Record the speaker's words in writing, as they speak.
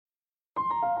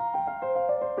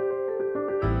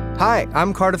Hi,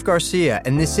 I'm Cardiff Garcia,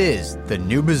 and this is The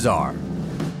New Bazaar.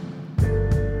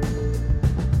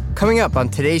 Coming up on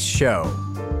today's show.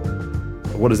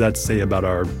 What does that say about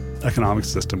our economic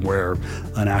system where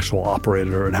an actual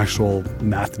operator, an actual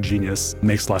math genius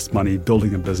makes less money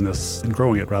building a business and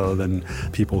growing it rather than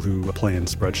people who play in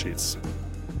spreadsheets?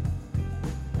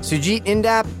 Sujit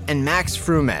Indap and Max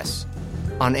Frumes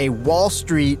on a Wall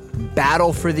Street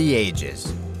battle for the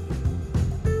ages.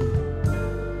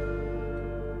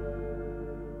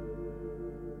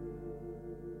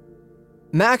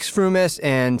 Max Frumes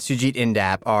and Sujit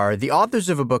Indap are the authors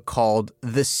of a book called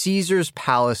The Caesar's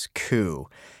Palace Coup.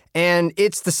 And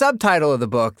it's the subtitle of the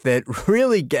book that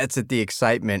really gets at the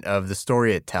excitement of the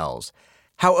story it tells.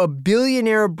 How a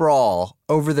billionaire brawl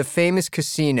over the famous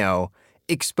casino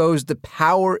exposed the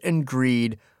power and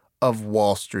greed of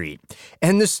Wall Street.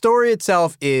 And the story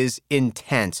itself is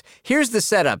intense. Here's the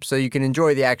setup so you can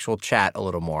enjoy the actual chat a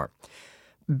little more.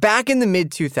 Back in the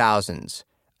mid-2000s,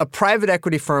 a private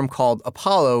equity firm called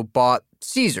Apollo bought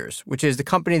Caesars, which is the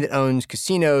company that owns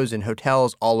casinos and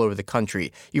hotels all over the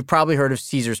country. You've probably heard of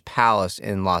Caesar's Palace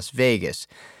in Las Vegas.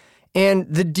 And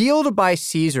the deal to buy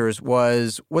Caesars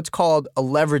was what's called a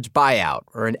leverage buyout,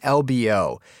 or an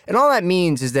LBO. And all that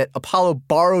means is that Apollo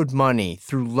borrowed money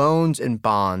through loans and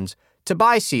bonds to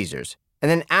buy Caesars. And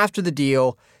then after the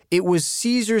deal, it was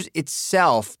Caesars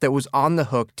itself that was on the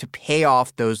hook to pay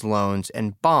off those loans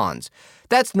and bonds.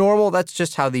 That's normal. That's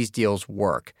just how these deals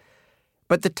work.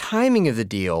 But the timing of the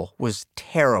deal was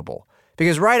terrible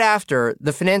because right after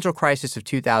the financial crisis of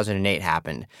 2008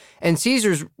 happened, and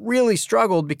Caesars really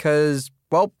struggled because,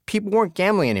 well, people weren't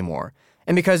gambling anymore,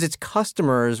 and because its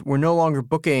customers were no longer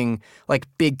booking like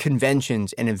big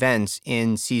conventions and events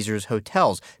in Caesars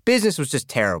hotels. Business was just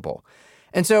terrible.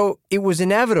 And so it was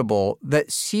inevitable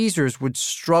that Caesars would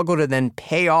struggle to then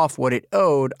pay off what it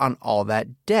owed on all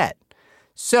that debt.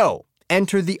 So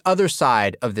enter the other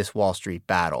side of this Wall Street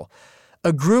battle.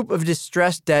 A group of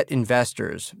distressed debt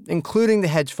investors, including the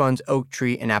hedge funds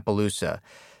Oaktree and Appaloosa,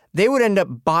 they would end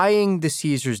up buying the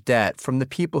Caesars debt from the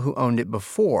people who owned it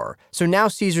before. So now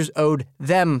Caesars owed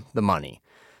them the money.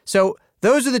 So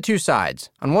those are the two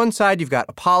sides. On one side, you've got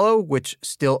Apollo, which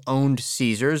still owned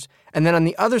Caesars. And then on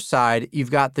the other side, you've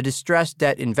got the distressed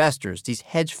debt investors, these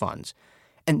hedge funds.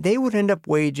 And they would end up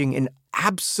waging an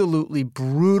absolutely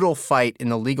brutal fight in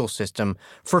the legal system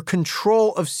for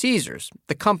control of Caesars,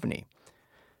 the company.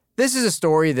 This is a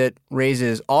story that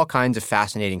raises all kinds of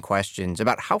fascinating questions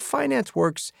about how finance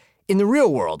works in the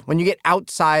real world when you get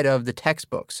outside of the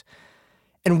textbooks,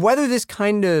 and whether this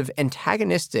kind of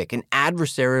antagonistic and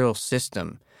adversarial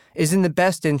system is in the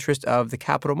best interest of the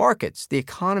capital markets, the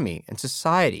economy, and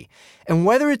society, and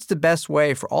whether it's the best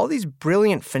way for all these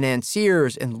brilliant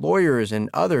financiers and lawyers and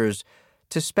others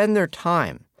to spend their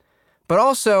time. But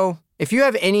also, if you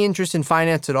have any interest in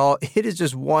finance at all, it is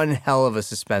just one hell of a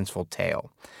suspenseful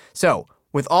tale. So,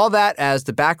 with all that as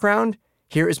the background,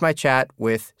 here is my chat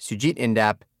with Sujit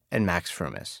Indap and Max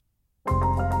Frumes.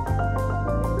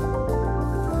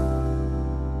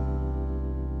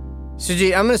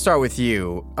 Sujit, I'm going to start with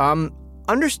you.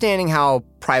 Understanding how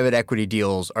private equity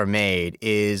deals are made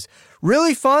is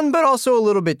really fun, but also a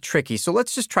little bit tricky. So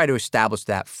let's just try to establish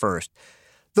that first.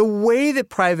 The way that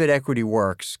private equity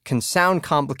works can sound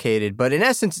complicated, but in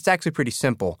essence, it's actually pretty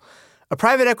simple. A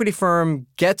private equity firm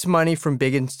gets money from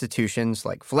big institutions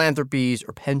like philanthropies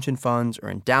or pension funds or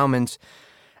endowments,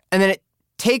 and then it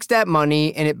takes that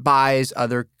money and it buys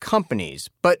other companies.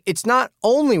 But it's not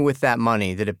only with that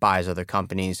money that it buys other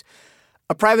companies.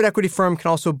 A private equity firm can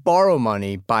also borrow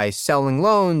money by selling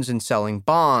loans and selling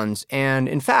bonds. And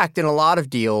in fact, in a lot of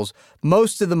deals,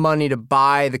 most of the money to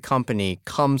buy the company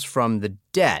comes from the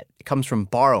debt. It comes from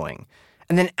borrowing.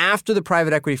 And then after the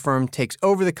private equity firm takes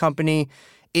over the company,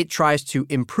 it tries to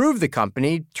improve the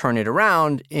company, turn it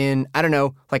around in,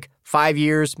 like 5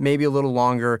 years, maybe a little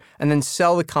longer, and then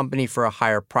sell the company for a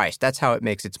higher price. That's how it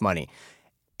makes its money.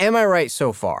 Am I right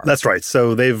so far? That's right.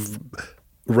 So they've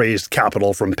raised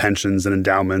capital from pensions and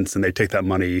endowments, and they take that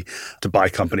money to buy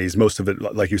companies. Most of it,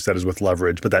 like you said, is with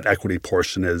leverage, but that equity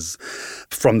portion is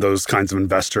from those kinds of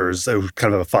investors,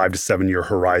 kind of a 5 to 7 year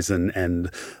horizon.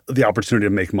 And the opportunity to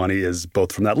make money is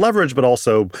both from that leverage, but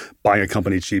also buying a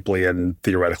company cheaply and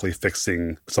theoretically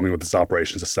fixing something with its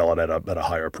operations to sell it at a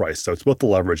higher price. So it's both the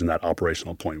leverage and that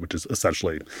operational point, which is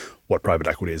essentially what private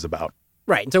equity is about.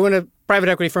 Right. And so when a private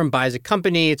equity firm buys a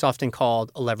company, it's often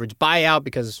called a leverage buyout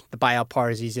because the buyout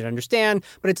part is easy to understand,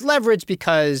 but it's leverage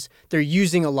because they're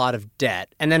using a lot of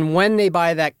debt. And then when they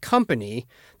buy that company,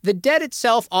 the debt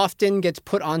itself often gets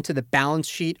put onto the balance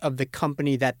sheet of the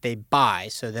company that they buy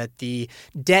so that the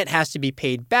debt has to be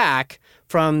paid back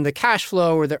from the cash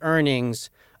flow or the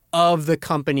earnings of the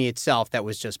company itself that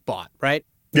was just bought, right?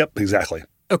 Yep, exactly.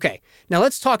 Okay, now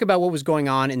let's talk about what was going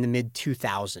on in the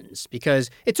mid-2000s, because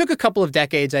it took a couple of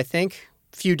decades, I think,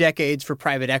 few decades for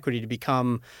private equity to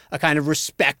become a kind of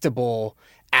respectable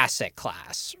asset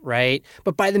class, right?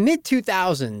 But by the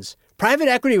mid-2000s, private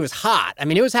equity was hot. I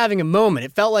mean, it was having a moment.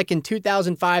 It felt like in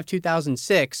 2005,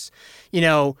 2006,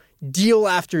 deal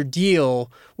after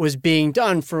deal was being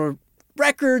done for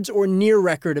records or near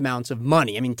record amounts of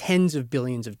money. I mean, tens of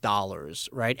billions of dollars,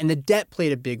 right? And the debt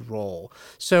played a big role.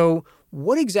 So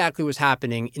what exactly was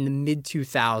happening in the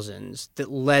mid-2000s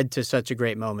that led to such a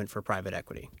great moment for private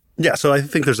equity? Yeah, so I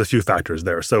think there's a few factors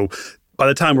there. So by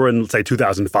the time we're in, say,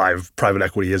 2005, private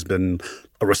equity has been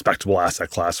a respectable asset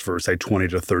class for, say, 20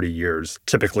 to 30 years.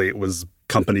 Typically, it was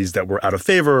companies that were out of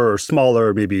favor or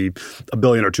smaller, maybe $1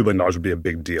 billion or $2 billion would be a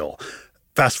big deal.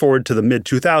 Fast forward to the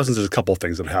mid-2000s, there's a couple of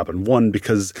things that happened. One,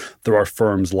 because there are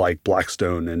firms like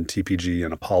Blackstone and TPG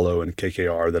and Apollo and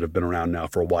KKR that have been around now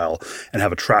for a while and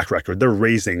have a track record. They're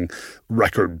raising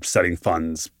record-setting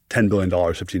funds, $10 billion,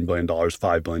 $15 billion,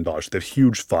 $5 billion. They have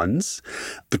huge funds.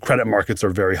 The credit markets are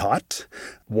very hot.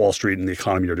 Wall Street and the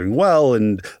economy are doing well,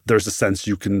 and there's a sense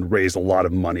you can raise a lot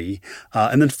of money.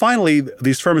 And then finally,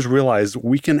 these firms realize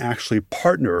we can actually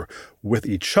partner with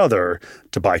each other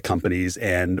to buy companies,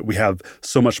 and we have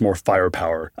so much more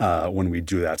firepower when we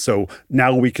do that. So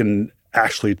now we can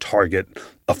actually target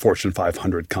a Fortune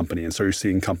 500 company. And so you're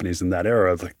seeing companies in that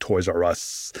era like Toys R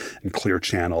Us and Clear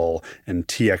Channel and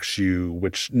TXU,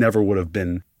 which never would have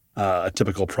been a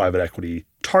typical private equity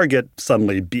target,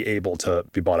 suddenly be able to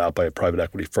be bought out by private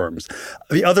equity firms.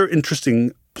 The other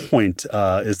interesting point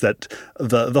is that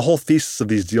the whole thesis of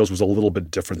these deals was a little bit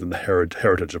different than the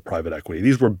heritage of private equity.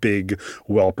 These were big,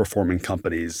 well-performing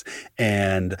companies.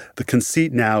 And the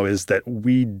conceit now is that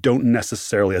we don't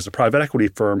necessarily, as a private equity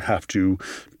firm, have to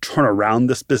turn around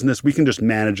this business. We can just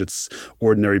manage its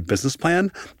ordinary business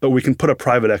plan, but we can put a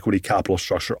private equity capital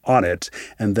structure on it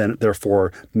and then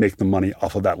therefore make the money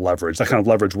off of that leverage. That kind of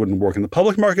leverage wouldn't work in the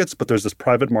public markets, but there's this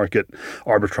private market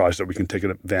arbitrage that we can take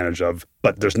advantage of.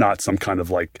 But there's not some kind of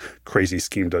like crazy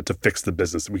scheme to fix the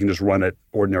business. We can just run it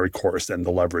ordinary course, and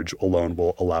the leverage alone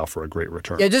will allow for a great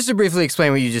return. Yeah, just to briefly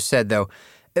explain what you just said, though.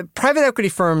 Private equity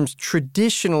firms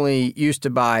traditionally used to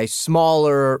buy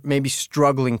smaller, maybe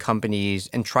struggling companies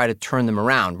and try to turn them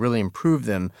around, really improve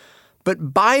them.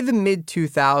 But by the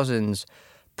mid-2000s,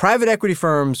 private equity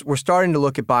firms were starting to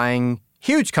look at buying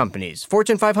huge companies,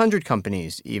 Fortune 500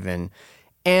 companies even.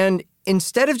 And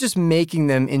instead of just making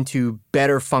them into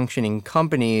better functioning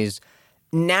companies,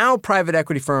 now private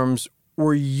equity firms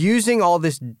were using all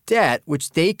this debt,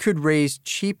 which they could raise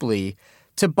cheaply,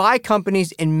 to buy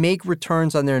companies and make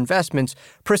returns on their investments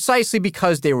precisely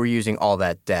because they were using all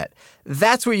that debt.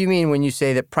 That's what you mean when you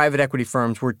say that private equity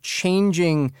firms were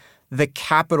changing the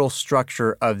capital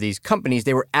structure of these companies.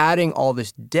 They were adding all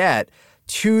this debt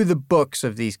to the books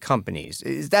of these companies.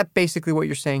 Is that basically what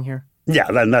you're saying here? Yeah,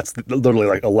 and that's literally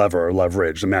like a lever or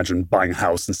leverage. Imagine buying a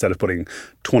house, instead of putting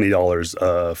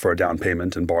 $20 for a down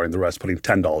payment and borrowing the rest, putting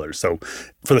 $10. So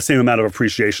for the same amount of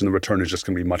appreciation, the return is just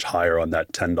going to be much higher on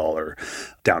that $10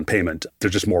 down payment.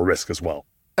 There's just more risk as well.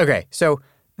 Okay, so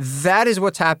that is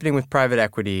what's happening with private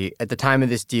equity at the time of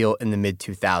this deal in the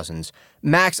mid-2000s.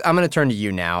 Max, I'm going to turn to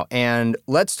you now, and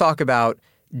let's talk about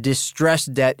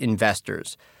distressed debt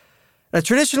investors. Now,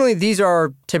 traditionally, these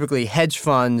are typically hedge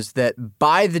funds that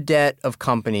buy the debt of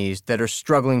companies that are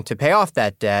struggling to pay off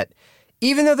that debt,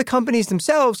 even though the companies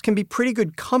themselves can be pretty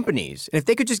good companies. And if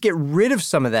they could just get rid of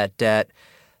some of that debt,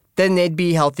 then they'd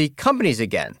be healthy companies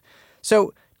again.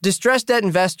 So distressed debt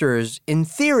investors, in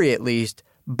theory at least,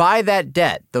 buy that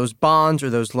debt, those bonds or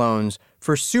those loans,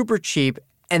 for super cheap,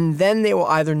 and then they will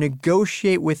either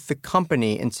negotiate with the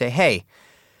company and say, hey,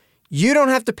 you don't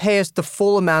have to pay us the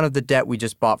full amount of the debt we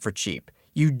just bought for cheap.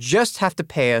 You just have to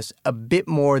pay us a bit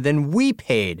more than we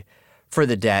paid for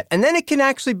the debt. And then it can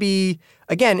actually be,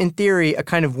 again, in theory, a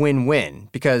kind of win-win,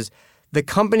 because the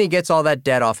company gets all that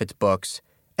debt off its books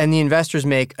and the investors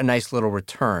make a nice little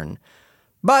return.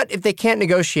 But if they can't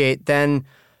negotiate, then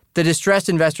the distressed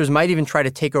investors might even try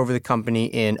to take over the company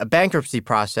in a bankruptcy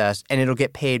process, and it'll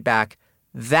get paid back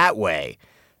that way.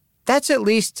 That's at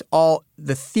least all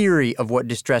the theory of what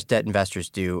distressed debt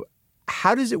investors do.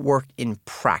 How does it work in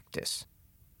practice?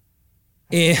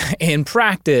 In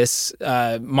practice,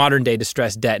 modern-day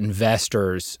distressed debt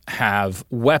investors have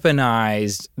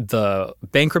weaponized the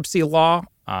bankruptcy law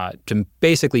to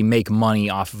basically make money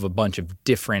off of a bunch of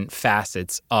different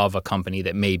facets of a company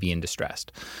that may be in distress.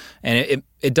 And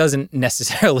it doesn't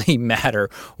necessarily matter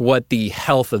what the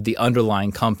health of the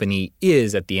underlying company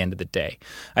is at the end of the day.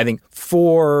 I think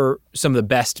for some of the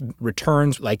best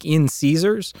returns, like in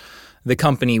Caesars, the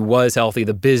company was healthy.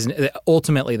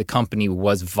 Ultimately, the company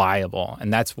was viable,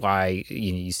 and that's why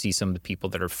you see some of the people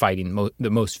that are fighting the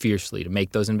most fiercely to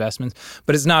make those investments.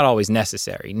 But it's not always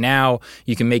necessary. Now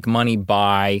you can make money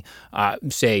by,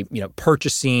 say,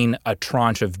 purchasing a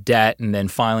tranche of debt and then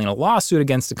filing a lawsuit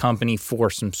against the company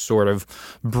for some sort of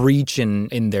breach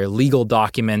in their legal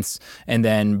documents, and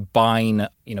then buying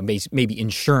maybe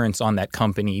insurance on that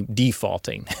company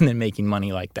defaulting and then making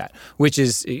money like that, which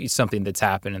is something that's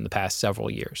happened in the past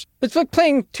several years. It's like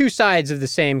playing two sides of the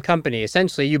same company.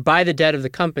 Essentially, you buy the debt of the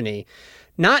company,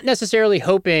 not necessarily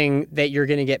hoping that you're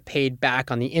going to get paid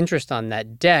back on the interest on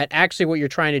that debt. Actually, what you're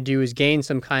trying to do is gain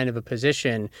some kind of a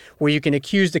position where you can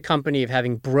accuse the company of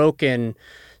having broken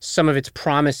some of its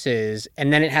promises,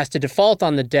 and then it has to default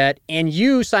on the debt, and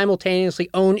you simultaneously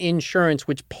own insurance,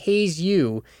 which pays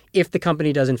you if the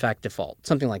company does in fact default,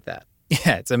 something like that.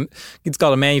 Yeah, it's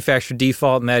called a manufacturer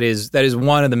default, and that is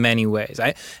one of the many ways.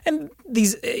 And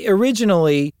these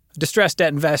originally distressed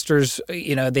debt investors,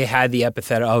 they had the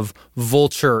epithet of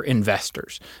vulture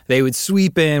investors. They would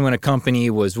sweep in when a company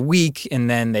was weak, and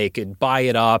then they could buy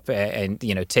it up and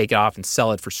take it off and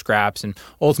sell it for scraps, and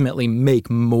ultimately make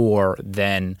more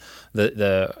than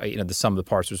the sum of the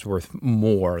parts was worth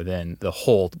more than the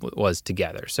whole was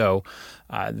together. So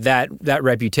that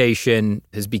reputation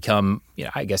has become,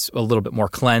 I guess, a little bit more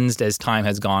cleansed as time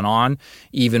has gone on,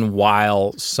 even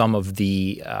while some of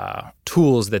the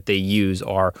tools that they use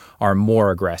are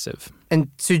more aggressive. And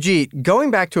Sujit,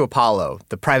 going back to Apollo,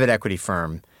 the private equity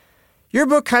firm, your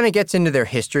book kind of gets into their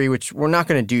history, which we're not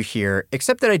going to do here,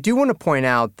 except that I do want to point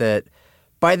out that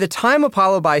by the time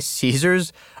Apollo buys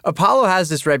Caesars, Apollo has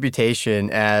this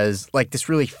reputation as like this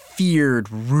really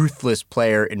feared, ruthless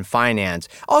player in finance.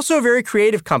 Also a very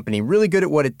creative company, really good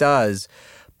at what it does.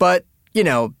 But,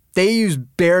 they use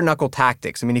bare knuckle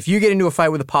tactics. I mean, if you get into a fight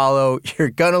with Apollo, you're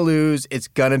going to lose. It's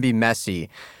going to be messy.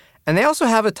 And they also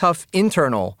have a tough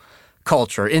internal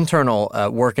culture, internal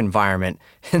work environment.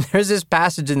 And there's this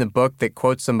passage in the book that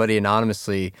quotes somebody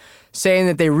anonymously saying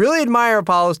that they really admire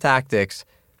Apollo's tactics,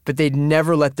 but they'd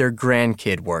never let their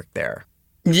grandkid work there.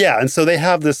 Yeah, and so they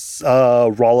have this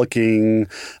rollicking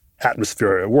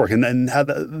atmosphere at work. And then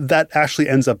that actually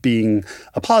ends up being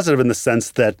a positive in the sense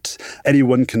that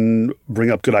anyone can bring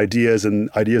up good ideas,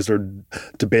 and ideas are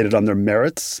debated on their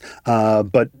merits.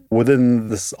 But within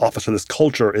this office or this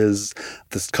culture is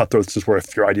this cutthroat system where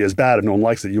if your idea is bad and no one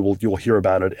likes it, you will hear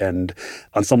about it. And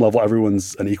on some level,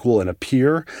 everyone's an equal and a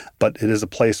peer, but it is a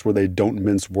place where they don't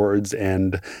mince words.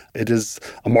 And it is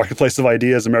a marketplace of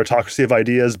ideas, a meritocracy of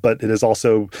ideas, but it is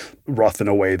also rough in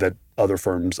a way that other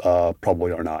firms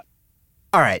probably are not.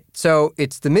 All right, so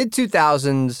it's the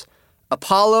mid-2000s.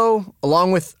 Apollo,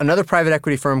 along with another private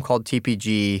equity firm called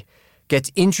TPG, gets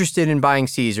interested in buying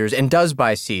Caesars and does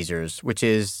buy Caesars, which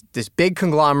is this big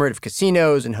conglomerate of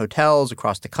casinos and hotels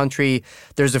across the country.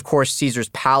 There's, of course, Caesars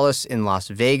Palace in Las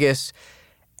Vegas.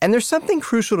 And there's something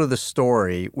crucial to the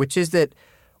story, which is that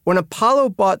when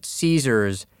Apollo bought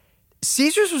Caesars,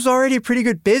 Caesars was already a pretty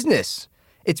good business.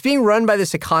 It's being run by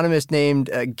this economist named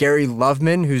Gary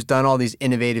Loveman, who's done all these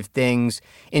innovative things,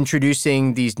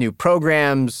 introducing these new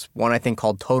programs, one I think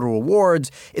called Total Rewards.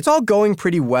 It's all going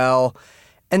pretty well.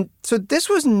 And so this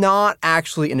was not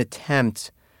actually an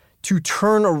attempt to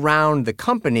turn around the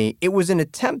company. It was an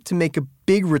attempt to make a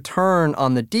big return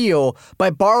on the deal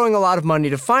by borrowing a lot of money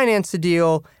to finance the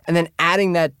deal and then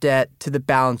adding that debt to the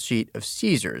balance sheet of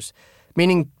Caesars,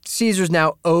 meaning Caesars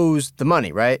now owes the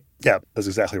money, right? Yeah, that's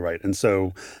exactly right. And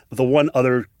so the one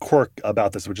other quirk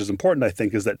about this, which is important, I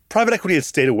think, is that private equity has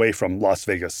stayed away from Las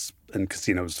Vegas and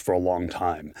casinos for a long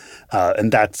time.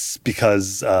 And that's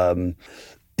because,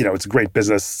 it's a great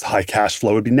business, high cash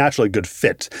flow. It would be naturally a good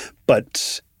fit.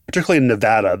 But particularly in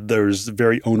Nevada, there's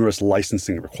very onerous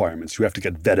licensing requirements. You have to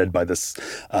get vetted by this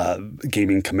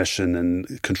gaming commission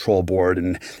and control board.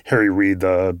 And Harry Reid,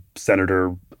 the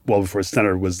senator, well before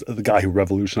senator, was the guy who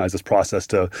revolutionized this process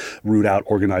to root out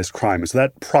organized crime. And so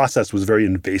that process was very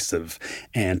invasive.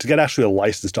 And to get actually a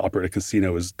license to operate a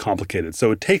casino is complicated. So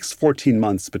it takes 14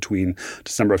 months between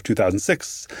December of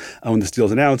 2006, when this deal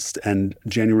is announced, and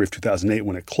January of 2008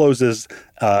 when it closes.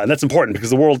 And that's important because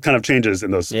the world kind of changes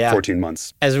in those 14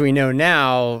 months. As we know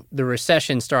now, the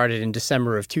recession started in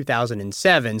December of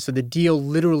 2007. So the deal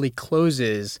literally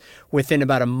closes within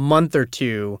about a month or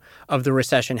two of the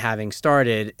recession having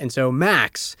started. And so,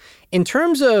 Max, in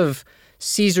terms of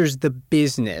Caesars the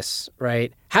business,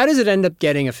 right? How does it end up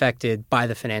getting affected by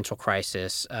the financial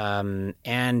crisis?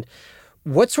 And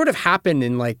what sort of happened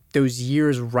in like those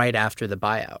years right after the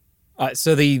buyout?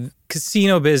 So the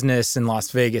casino business in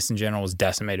Las Vegas in general was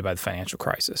decimated by the financial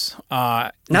crisis.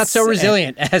 Not so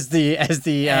resilient as the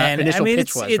initial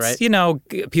pitch was, right? You know,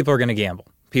 people are going to gamble.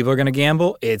 People are going to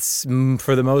gamble. It's,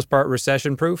 for the most part,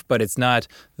 recession-proof, but it's not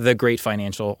the great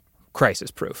financial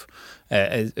crisis-proof,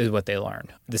 is what they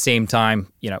learned. At the same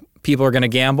time, you know, people are going to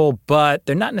gamble, but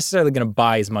they're not necessarily going to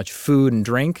buy as much food and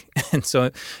drink. And so,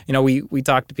 you know, we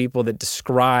talked to people that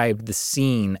described the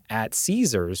scene at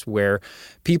Caesars where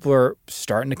people are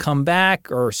starting to come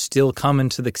back or still coming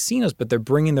to the casinos, but they're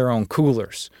bringing their own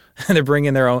coolers. They're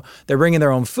bringing their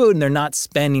own food, and they're not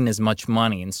spending as much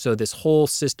money. And so this whole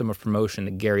system of promotion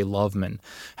that Gary Loveman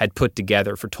had put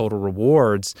together for Total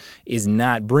Rewards is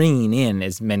not bringing in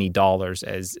as many dollars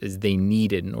as they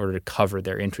needed in order to cover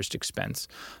their interest expense.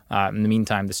 In the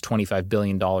meantime, this $25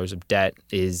 billion of debt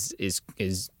is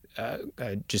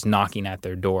just knocking at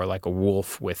their door like a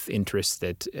wolf with interest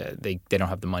that they don't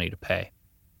have the money to pay.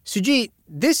 Sujit,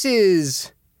 this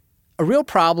is a real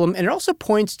problem, and it also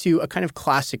points to a kind of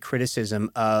classic criticism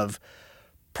of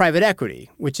private equity,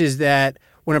 which is that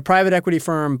when a private equity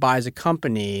firm buys a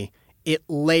company, it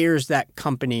layers that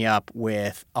company up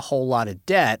with a whole lot of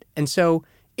debt. And so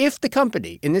if the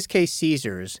company, in this case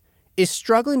Caesars, is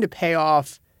struggling to pay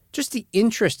off just the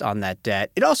interest on that debt,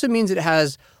 it also means it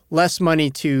has less money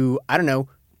to,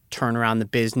 turn around the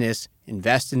business,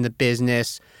 invest in the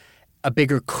business, a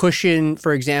bigger cushion,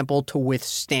 for example, to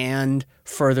withstand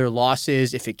further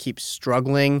losses if it keeps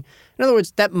struggling. In other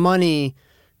words, that money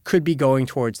could be going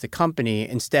towards the company.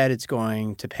 Instead, it's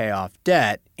going to pay off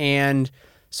debt. And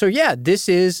so, yeah, this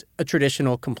is a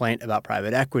traditional complaint about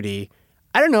private equity.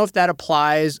 I don't know if that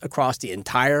applies across the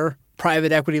entire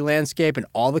private equity landscape and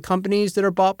all the companies that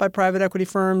are bought by private equity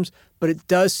firms, but it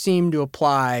does seem to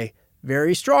apply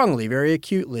very strongly, very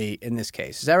acutely in this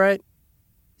case. Is that right?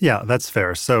 Yeah, that's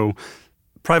fair. So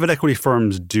private equity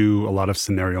firms do a lot of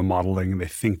scenario modeling. They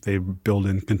think they build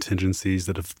in contingencies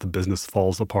that if the business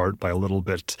falls apart by a little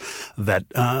bit, that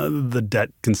the debt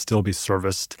can still be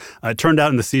serviced. It turned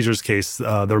out in the Caesars case,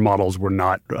 their models were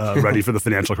not ready for the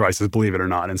financial crisis, believe it or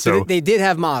not. And so they did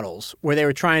have models where they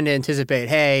were trying to anticipate,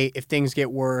 hey, if things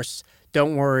get worse,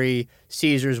 don't worry,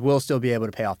 Caesars will still be able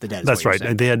to pay off the debt. That's right.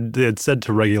 And they had said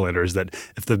to regulators that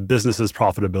if the business's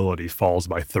profitability falls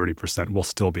by 30%, we'll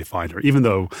still be fine here, even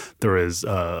though there is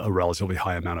a relatively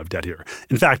high amount of debt here.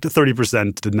 In fact,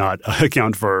 30% did not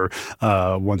account for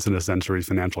once-in-a-century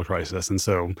financial crisis. And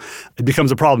so it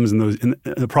becomes a problem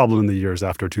in the years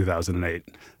after 2008,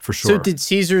 for sure. So did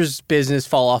Caesars' business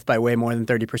fall off by way more than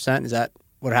 30%? Is that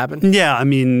what happened? Yeah, I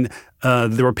mean,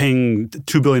 they were paying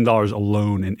 $2 billion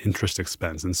alone in interest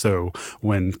expense. And so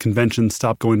when conventions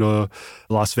stopped going to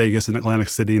Las Vegas and Atlantic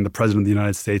City and the president of the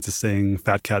United States is saying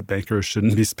fat cat bankers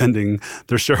shouldn't be spending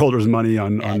their shareholders' money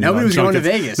on nobody was going to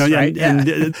Vegas, right? And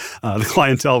the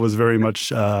clientele was very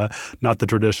much not the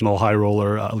traditional high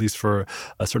roller, at least for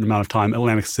a certain amount of time.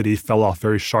 Atlantic City fell off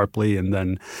very sharply, and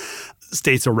then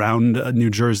states around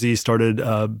New Jersey started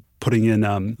putting in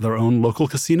their own local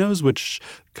casinos, which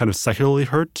kind of secularly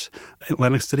hurt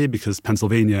Atlantic City because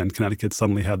Pennsylvania and Connecticut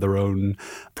suddenly had their own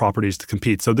properties to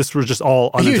compete. So this was just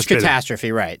all a huge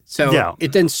catastrophe, right? So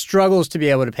it then struggles to be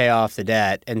able to pay off the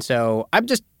debt. And so I'm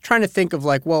just trying to think of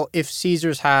if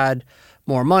Caesars had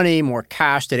more money, more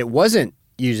cash that it wasn't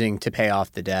using to pay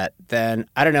off the debt, then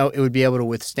I don't know, it would be able to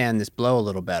withstand this blow a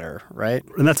little better, right?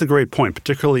 And that's a great point,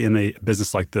 particularly in a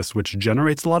business like this, which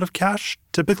generates a lot of cash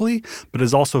typically, but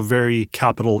is also very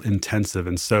capital intensive.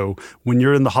 And so when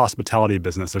you're in the hospitality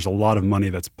business, there's a lot of money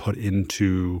that's put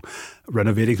into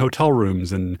renovating hotel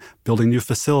rooms and building new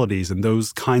facilities. And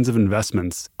those kinds of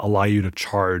investments allow you to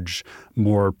charge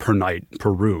more per night,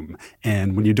 per room.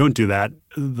 And when you don't do that,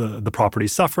 the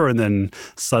properties suffer, and then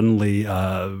suddenly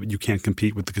you can't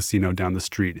compete with the casino down the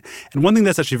street. And one thing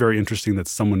that's actually very interesting that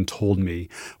someone told me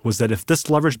was that if this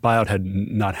leveraged buyout had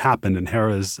not happened and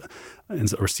Harrah's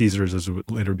or Caesars, as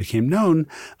it later became known,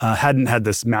 hadn't had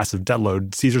this massive debt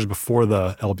load. Caesars before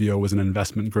the LBO was an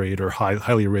investment grade or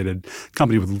highly rated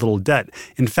company with little debt.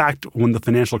 In fact, when the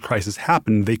financial crisis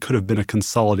happened, they could have been a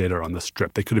consolidator on the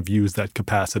Strip. They could have used that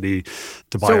capacity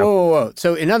to buy up. Whoa.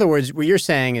 So in other words, what you're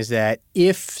saying is that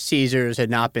if Caesars had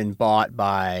not been bought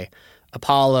by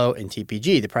Apollo and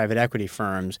TPG, the private equity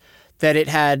firms, that it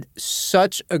had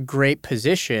such a great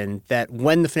position that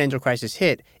when the financial crisis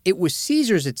hit, it was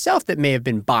Caesars itself that may have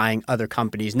been buying other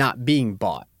companies, not being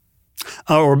bought.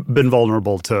 Or been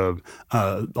vulnerable to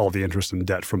all the interest and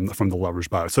debt from the leveraged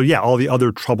buyout. So yeah, all the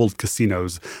other troubled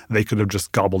casinos, they could have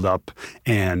just gobbled up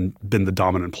and been the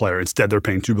dominant player. Instead, they're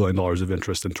paying $2 billion of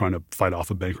interest and trying to fight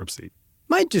off a bankruptcy.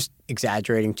 Am I just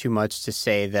exaggerating too much to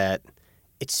say that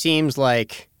it seems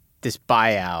like this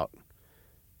buyout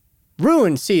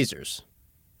ruined Caesars?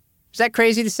 Is that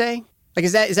crazy to say? Like,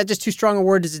 is that just too strong a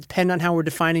word? Does it depend on how we're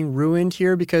defining ruined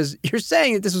here? Because you're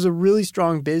saying that this was a really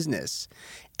strong business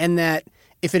and that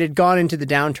if it had gone into the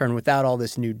downturn without all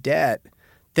this new debt,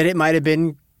 that it might have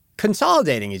been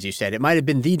consolidating, as you said. It might have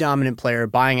been the dominant player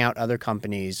buying out other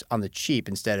companies on the cheap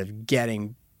instead of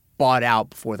getting bought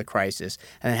out before the crisis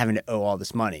and then having to owe all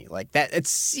this money. Like that, it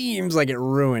seems like it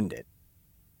ruined it.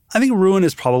 I think ruin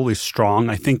is probably strong.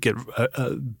 I think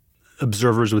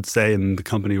observers would say, and the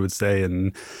company would say,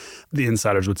 and the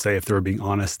insiders would say, if they were being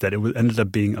honest, that it ended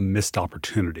up being a missed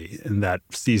opportunity and that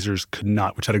Caesars could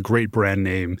not, which had a great brand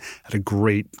name, had a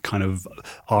great kind of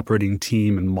operating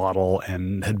team and model,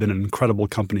 and had been an incredible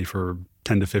company for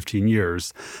 10 to 15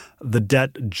 years. The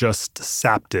debt just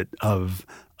sapped it of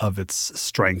its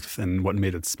strength and what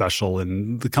made it special.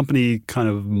 And the company kind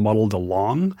of muddled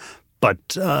along.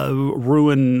 But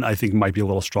ruin, I think, might be a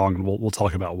little strong, and we'll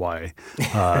talk about why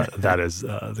that is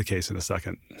the case in a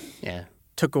second. Yeah,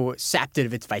 sapped it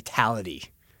of its vitality.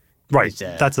 Right,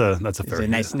 that's a fair.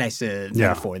 It's a nice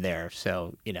metaphor there.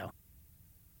 So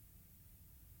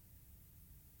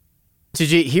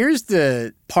Sujit, here's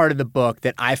the part of the book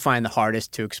that I find the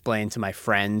hardest to explain to my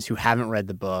friends who haven't read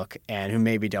the book and who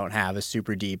maybe don't have a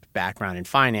super deep background in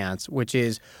finance, which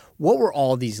is what were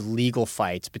all these legal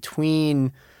fights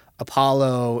between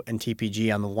Apollo and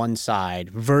TPG on the one side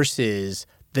versus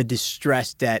the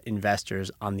distressed debt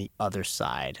investors on the other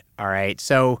side. All right.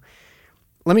 So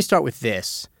let me start with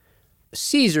this.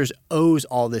 Caesars owes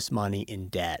all this money in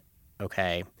debt.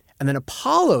 Okay. And then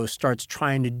Apollo starts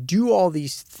trying to do all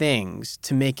these things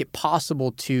to make it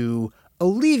possible to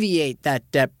alleviate that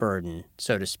debt burden,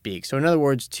 so to speak. So in other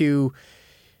words, to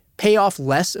pay off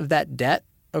less of that debt.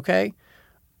 Okay.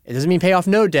 It doesn't mean pay off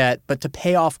no debt, but to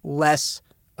pay off less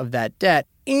of that debt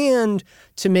and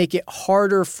to make it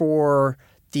harder for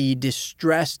the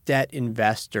distressed debt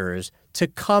investors to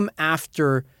come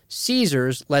after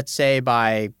Caesars, let's say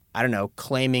by, I don't know,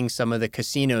 claiming some of the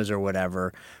casinos or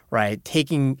whatever, right?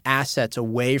 Taking assets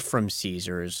away from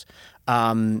Caesars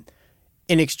in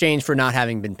exchange for not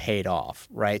having been paid off,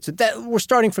 right? So that we're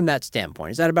starting from that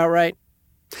standpoint. Is that about right?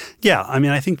 Yeah. I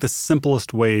mean, I think the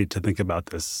simplest way to think about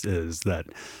this is that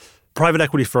private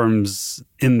equity firms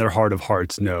in their heart of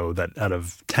hearts know that out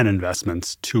of 10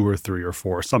 investments, 2 or 3 or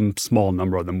 4, some small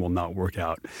number of them will not work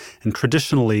out. And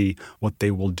traditionally, what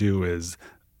they will do is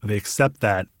they accept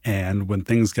that, and when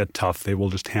things get tough, they will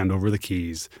just hand over the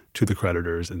keys to the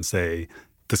creditors and say,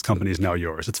 this company is now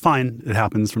yours. It's fine. It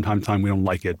happens from time to time. We don't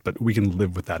like it, but we can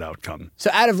live with that outcome.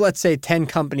 So out of, let's say, 10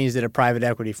 companies that a private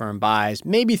equity firm buys,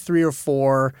 maybe 3 or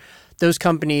 4, those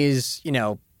companies,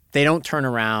 they don't turn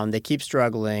around, they keep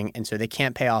struggling, and so they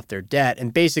can't pay off their debt.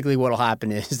 And basically what will happen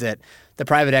is that the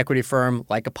private equity firm,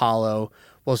 like Apollo,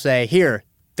 will say, here,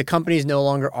 the company is no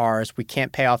longer ours. We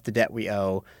can't pay off the debt we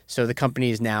owe. So the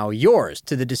company is now yours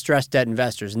to the distressed debt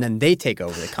investors, and then they take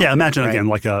over the company. Yeah, imagine, right? Again,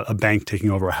 like a bank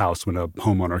taking over a house when a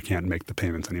homeowner can't make the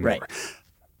payments anymore. Right.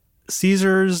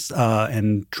 Caesars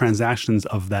and transactions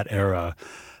of that era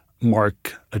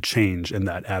mark a change in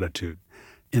that attitude,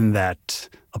 in that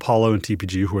Apollo and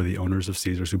TPG, who are the owners of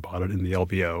Caesars who bought it in the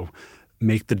LBO,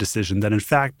 make the decision that, in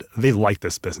fact, they like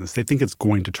this business. They think it's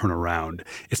going to turn around.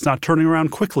 It's not turning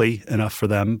around quickly enough for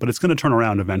them, but it's going to turn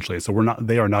around eventually. So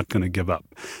they are not going to give up.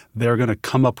 They're going to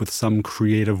come up with some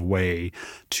creative way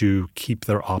to keep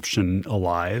their option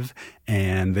alive,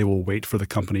 and they will wait for the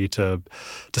company to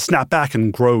snap back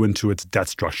and grow into its debt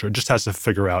structure. It just has to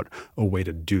figure out a way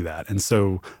to do that. And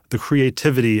so the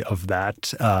creativity of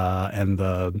that and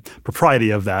the propriety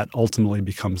of that ultimately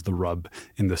becomes the rub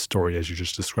in this story, as you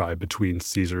just described, between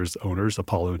Caesars owners,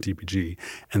 Apollo and TPG,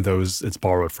 and those it's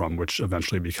borrowed from, which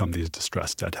eventually become these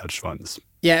distressed debt hedge funds.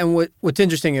 Yeah, and what's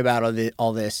interesting about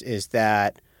all this is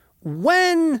that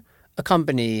when a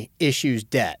company issues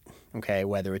debt, okay,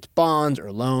 whether it's bonds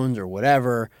or loans or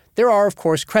whatever, there are, of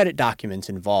course, credit documents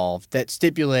involved that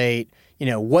stipulate,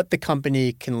 what the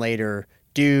company can later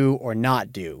do or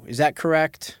not do. Is that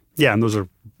correct? Yeah, and those are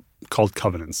called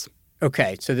covenants.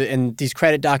 Okay, so and these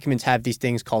credit documents have these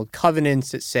things called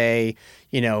covenants that say,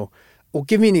 Well,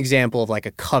 give me an example of like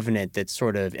a covenant that's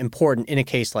sort of important in a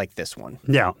case like this one.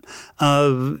 Yeah.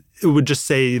 It would just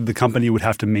say the company would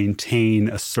have to maintain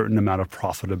a certain amount of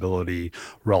profitability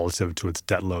relative to its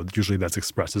debt load. Usually that's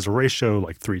expressed as a ratio,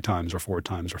 like 3 times or 4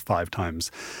 times or 5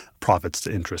 times profits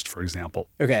to interest, for example.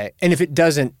 Okay. And if it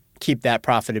doesn't keep that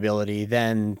profitability,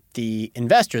 then the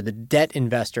investor, the debt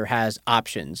investor, has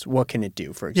options. What can it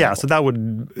do, for example? Yeah, so that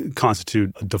would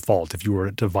constitute a default if you were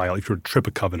to violate, if you were to trip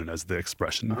a covenant, as the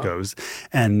expression goes.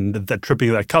 And that tripping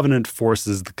of that covenant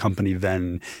forces the company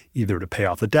then either to pay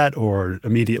off the debt or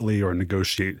immediately or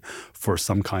negotiate for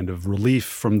some kind of relief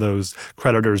from those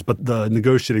creditors. But the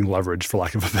negotiating leverage, for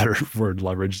lack of a better word,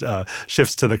 leverage,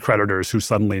 shifts to the creditors who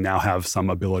suddenly now have some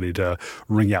ability to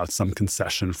wring out some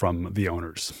concession from the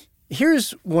owners.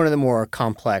 Here's one of the more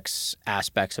complex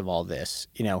aspects of all this.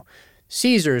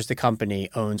 Caesars, the company,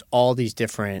 owns all these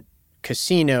different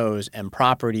casinos and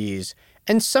properties,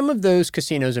 and some of those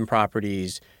casinos and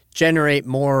properties generate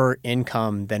more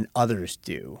income than others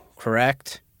do,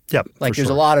 correct? Yep. Like there's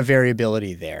a lot of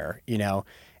variability there,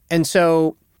 And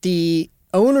so the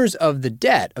owners of the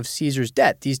debt, of Caesar's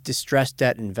debt, these distressed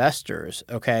debt investors,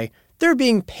 okay, they're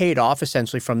being paid off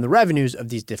essentially from the revenues of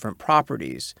these different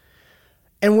properties.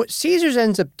 And what Caesars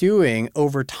ends up doing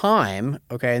over time,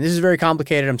 okay, and this is very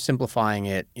complicated, I'm simplifying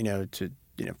it,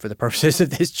 for the purposes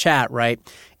of this chat, right,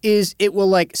 is it will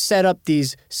like set up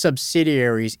these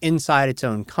subsidiaries inside its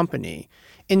own company.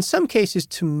 In some cases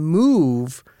to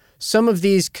move some of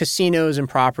these casinos and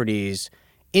properties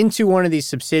into one of these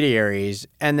subsidiaries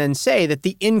and then say that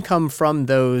the income from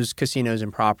those casinos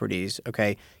and properties,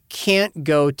 okay, can't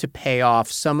go to pay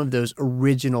off some of those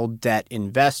original debt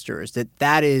investors,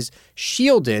 that is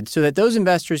shielded so that those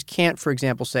investors can't, for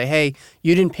example, say, hey,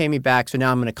 you didn't pay me back, so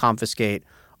now I'm going to confiscate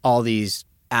all these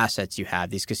assets you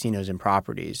have, these casinos and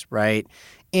properties, right?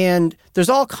 And there's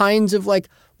all kinds of like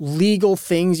legal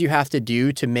things you have to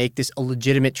do to make this a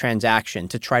legitimate transaction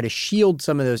to try to shield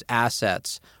some of those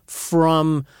assets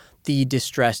from the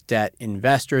distressed debt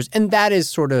investors. And that is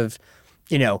sort of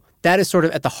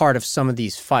at the heart of some of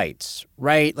these fights,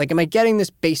 right? Like, am I getting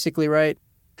this basically right?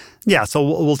 Yeah, so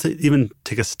we'll even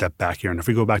take a step back here. And if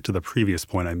we go back to the previous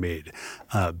point I made,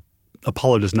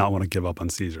 Apollo does not want to give up on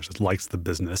Caesars. It likes the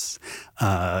business.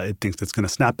 It thinks it's going to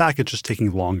snap back. It's just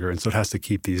taking longer. And so it has to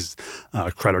keep these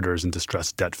creditors and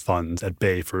distressed debt funds at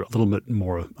bay for a little bit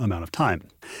more amount of time.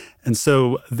 And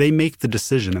so they make the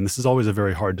decision, and this is always a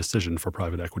very hard decision for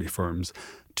private equity firms,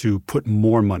 to put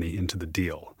more money into the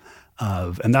deal.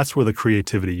 And that's where the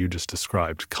creativity you just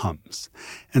described comes.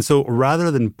 And so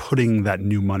rather than putting that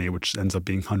new money, which ends up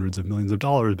being hundreds of millions of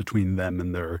dollars between them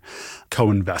and their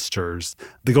co-investors,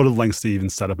 they go to lengths to even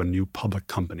set up a new public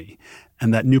company.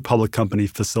 And that new public company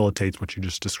facilitates what you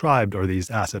just described, are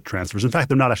these asset transfers. In fact,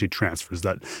 they're not actually transfers.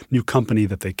 That new company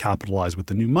that they capitalize with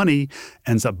the new money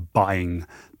ends up buying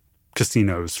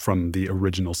casinos from the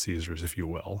original Caesars, if you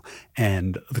will.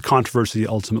 And the controversy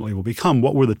ultimately will become,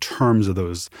 what were the terms of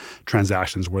those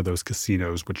transactions where those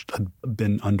casinos, which had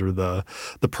been under the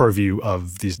purview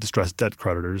of these distressed debt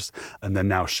creditors, and then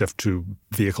now shift to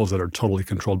vehicles that are totally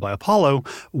controlled by Apollo,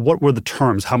 what were the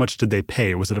terms? How much did they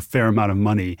pay? Was it a fair amount of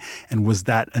money? And was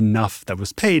that enough that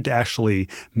was paid to actually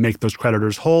make those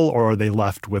creditors whole, or are they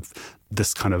left with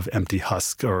this kind of empty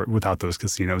husk or without those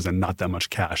casinos and not that much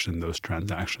cash in those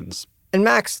transactions? And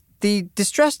Max, the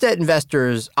distressed debt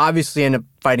investors obviously end up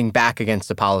fighting back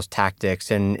against Apollo's tactics.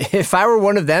 And if I were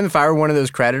one of them, if I were one of those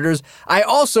creditors, I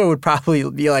also would probably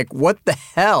be like, what the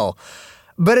hell?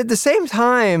 But at the same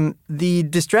time, the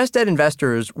distressed debt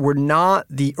investors were not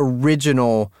the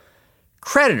original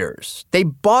creditors. They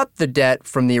bought the debt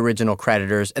from the original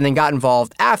creditors and then got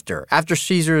involved after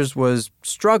Caesars was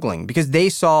struggling because they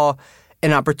saw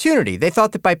an opportunity. They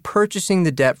thought that by purchasing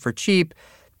the debt for cheap,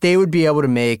 they would be able to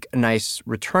make a nice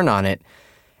return on it.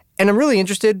 And I'm really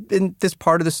interested in this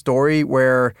part of the story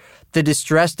where the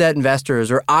distressed debt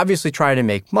investors are obviously trying to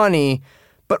make money,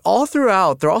 but all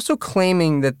throughout, they're also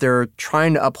claiming that they're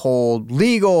trying to uphold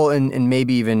legal and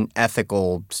maybe even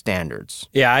ethical standards.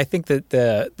 Yeah, I think that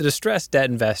the distressed debt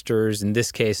investors, in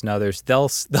this case and others, they'll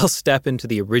step into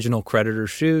the original creditor's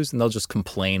shoes and they'll just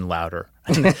complain louder.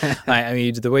 I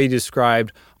mean, the way you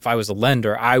described, if I was a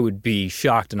lender, I would be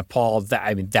shocked and appalled.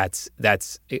 That's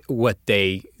what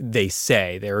they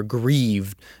say. They're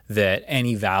aggrieved that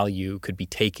any value could be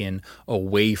taken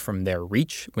away from their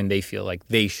reach when they feel like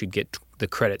they should get the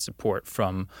credit support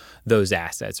from those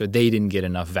assets or they didn't get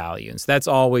enough value. And so that's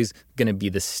always going to be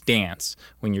the stance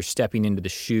when you're stepping into the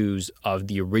shoes of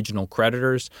the original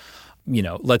creditors.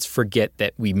 let's forget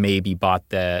that we maybe bought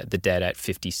the debt at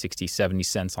 50, 60, 70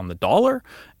 cents on the dollar.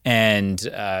 And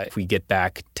if we get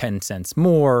back 10 cents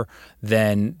more,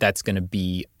 then that's going to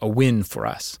be a win for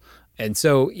us. And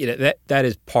so that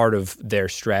is part of their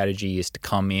strategy, is to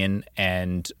come in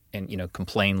and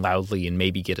complain loudly and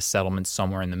maybe get a settlement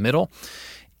somewhere in the middle.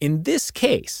 In this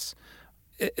case,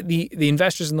 the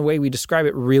investors, in the way we describe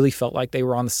it, really felt like they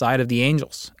were on the side of the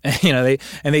angels.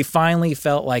 They finally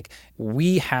felt like,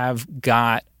 we have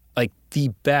got like the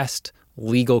best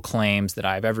legal claims that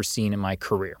I've ever seen in my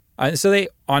career. So they,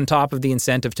 on top of the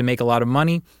incentive to make a lot of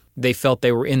money, they felt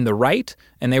they were in the right,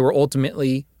 and they were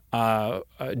ultimately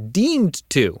deemed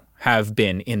to have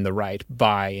been in the right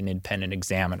by an independent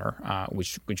examiner,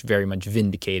 which very much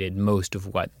vindicated most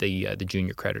of what the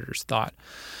junior creditors thought.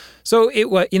 So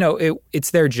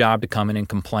it's their job to come in and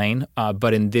complain,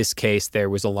 but in this case, there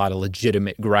was a lot of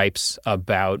legitimate gripes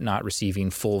about not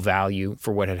receiving full value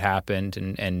for what had happened,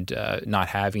 and not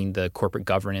having the corporate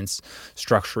governance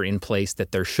structure in place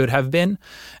that there should have been,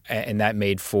 and that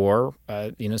made for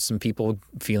some people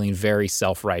feeling very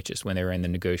self-righteous when they were in the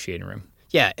negotiating room.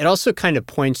 Yeah, it also kind of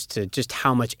points to just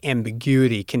how much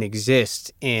ambiguity can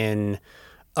exist in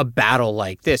a battle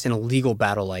like this, in a legal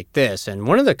battle like this. And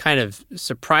one of the kind of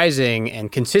surprising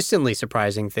and consistently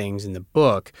surprising things in the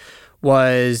book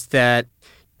was that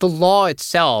the law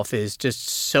itself is just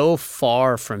so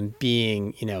far from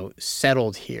being,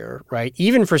 settled here, right?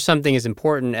 Even for something as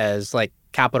important as like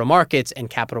capital markets and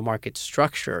capital market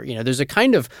structure. There's a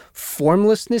kind of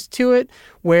formlessness to it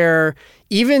where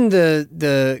even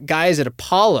the guys at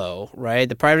Apollo, right,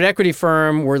 the private equity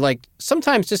firm, were like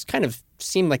sometimes just kind of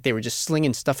seemed like they were just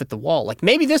slinging stuff at the wall. Like,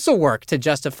 maybe this will work to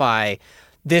justify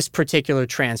this particular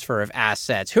transfer of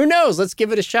assets. Who knows? Let's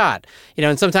give it a shot.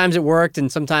 And sometimes it worked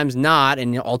and sometimes not,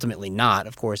 and ultimately not,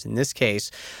 of course, in this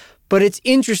case. But it's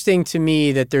interesting to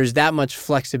me that there's that much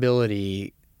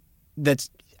flexibility that's,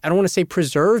 I don't want to say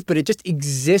preserved, but it just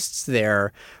exists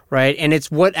there, right? And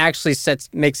it's what actually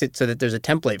makes it so that there's a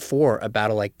template for a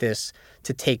battle like this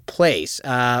to take place.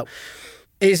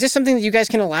 Is this something that you guys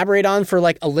can elaborate on for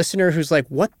like a listener who's like,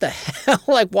 what the hell?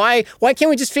 Like, why can't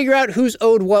we just figure out who's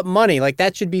owed what money? Like,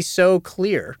 that should be so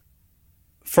clear.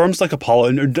 Firms like Apollo,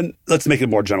 and let's make it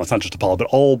more general, it's not just Apollo, but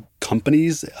all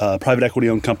companies, private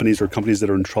equity-owned companies or companies that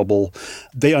are in trouble,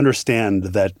 they understand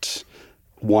that,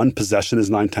 one, possession is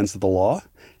 9/10 of the law,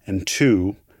 and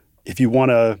two, if you want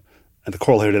to, and the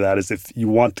corollary to that is, if you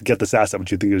want to get this asset,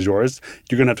 which you think is yours,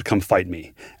 you're going to have to come fight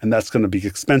me. And that's going to be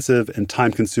expensive and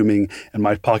time-consuming, and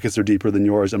my pockets are deeper than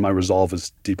yours, and my resolve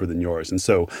is deeper than yours. And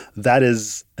so that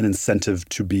is an incentive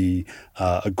to be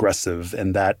aggressive,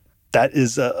 and that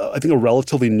is, I think, a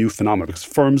relatively new phenomenon, because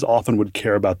firms often would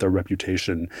care about their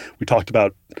reputation. We talked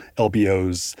about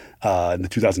LBOs in the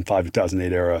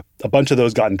 2005-2008 era. A bunch of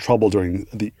those got in trouble during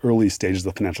the early stages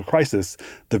of the financial crisis.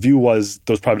 The view was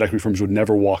those private equity firms would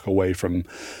never walk away from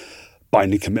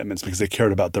binding commitments because they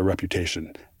cared about their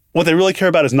reputation. What they really care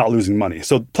about is not losing money.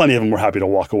 So plenty of them were happy to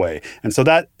walk away. And so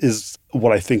that is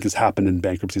what I think has happened in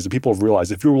bankruptcies. That people have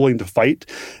realized, if you're willing to fight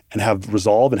and have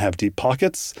resolve and have deep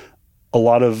pockets, a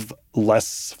lot of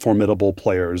less formidable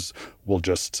players will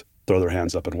just throw their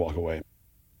hands up and walk away.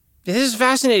 This is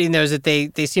fascinating, though, is that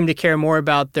they seem to care more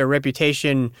about their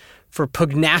reputation for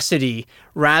pugnacity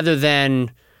rather than,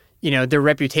 their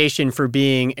reputation for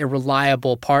being a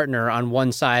reliable partner on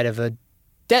one side of a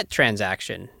debt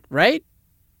transaction, right?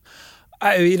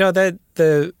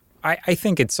 I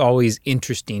think it's always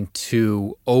interesting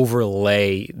to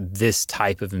overlay this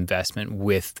type of investment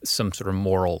with some sort of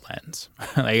moral lens.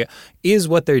 Like, is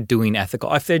what they're doing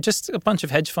ethical? If they're just a bunch of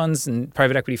hedge funds and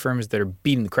private equity firms that are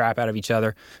beating the crap out of each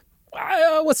other,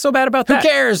 what's so bad about that? Who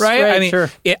cares? Right? Right, I mean, sure.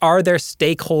 Are there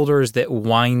stakeholders that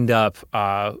wind up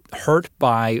hurt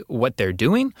by what they're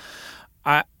doing?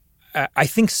 I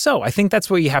think so. I think that's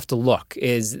where you have to look,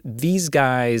 is these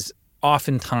guys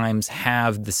oftentimes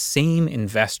have the same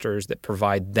investors that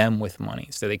provide them with money.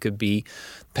 So they could be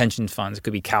pension funds, it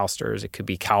could be CalSTRS, it could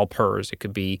be CalPERS, it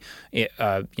could be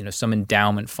some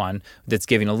endowment fund that's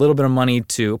giving a little bit of money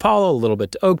to Apollo, a little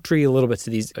bit to Oaktree, a little bit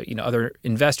to these other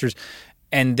investors,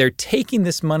 and they're taking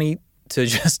this money to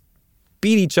just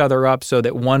beat each other up so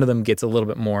that one of them gets a little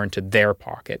bit more into their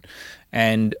pocket.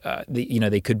 And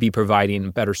they could be providing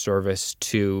better service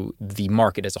to the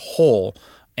market as a whole,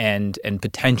 and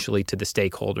potentially to the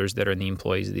stakeholders that are the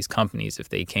employees of these companies if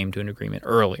they came to an agreement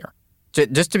earlier.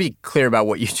 Just to be clear about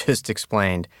what you just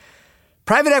explained,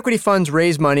 private equity funds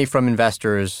raise money from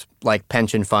investors like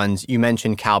pension funds. You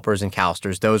mentioned CalPERS and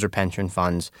CalSTRS. Those are pension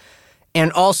funds.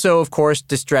 And also, of course,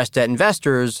 distressed debt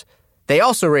investors, they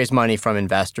also raise money from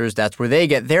investors. That's where they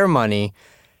get their money.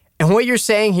 And what you're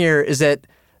saying here is that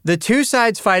the two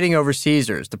sides fighting over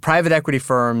Caesars, the private equity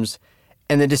firms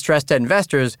and the distressed debt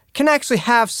investors, can actually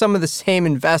have some of the same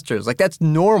investors. Like, that's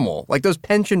normal. Like, those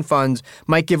pension funds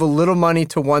might give a little money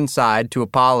to one side, to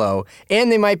Apollo,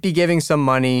 and they might be giving some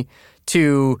money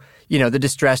to, the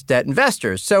distressed debt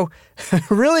investors. So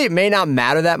really, it may not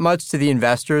matter that much to the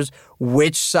investors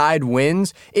which side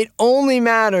wins. It only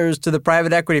matters to the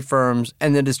private equity firms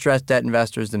and the distressed debt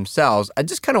investors themselves. I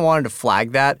just kind of wanted to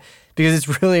flag that because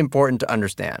it's really important to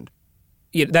understand.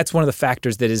 That's one of the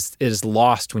factors that is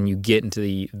lost when you get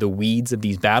into the weeds of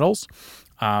these battles.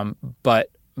 But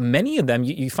many of them,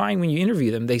 you find when you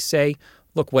interview them, they say,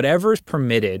 look, whatever is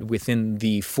permitted within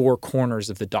the four corners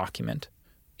of the document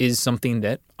is something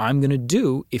that I'm going to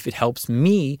do if it helps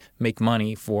me make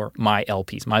money for my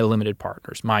LPs, my limited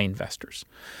partners, my investors.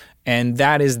 And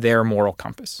that is their moral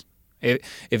compass. If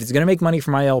it's going to make money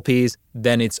for my LPs,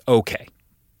 then it's okay.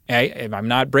 If I'm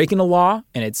not breaking the law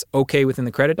and it's okay within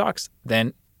the credit docs,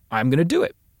 then I'm going to do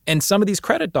it. And some of these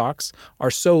credit docs are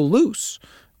so loose,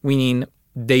 meaning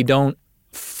they don't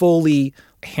fully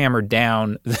hammer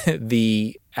down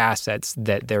the assets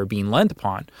that they're being lent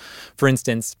upon. For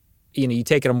instance, you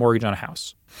take out a mortgage on a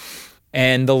house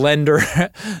and the lender,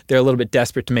 they're a little bit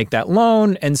desperate to make that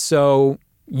loan. And so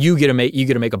you get to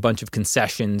make a bunch of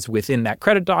concessions within that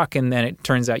credit doc, and then it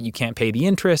turns out you can't pay the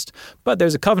interest. But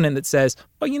there's a covenant that says,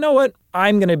 well, you know what?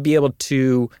 I'm going to be able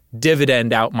to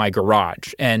dividend out my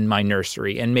garage and my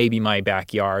nursery and maybe my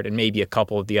backyard and maybe a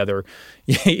couple of the other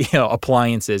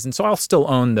appliances. And so I'll still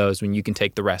own those when you can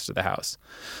take the rest of the house.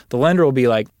 The lender will be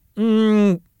like,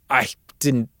 I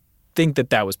didn't think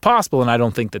that was possible, and I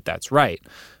don't think that that's right.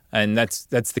 And that's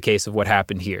the case of what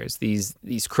happened here. Is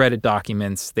these credit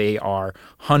documents, they are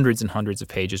hundreds and hundreds of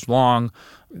pages long.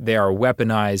 They are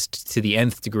weaponized to the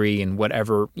nth degree, and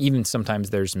whatever, even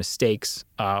sometimes there's mistakes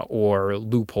or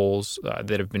loopholes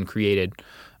that have been created,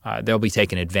 they'll be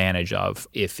taken advantage of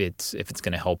if it's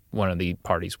going to help one of the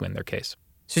parties win their case.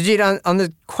 Sujit, on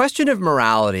the question of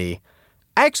morality,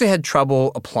 I actually had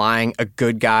trouble applying a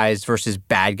good guys versus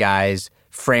bad guys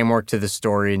framework to the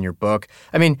story in your book.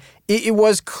 I mean, it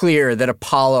was clear that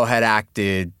Apollo had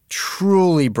acted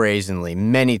truly brazenly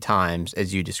many times,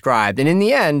 as you described. And in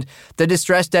the end, the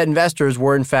distressed debt investors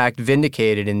were, in fact,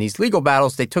 vindicated in these legal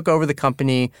battles. They took over the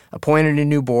company, appointed a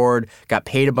new board, got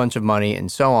paid a bunch of money, and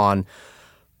so on.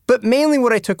 But mainly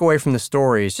what I took away from the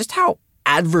story is just how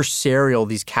adversarial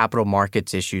these capital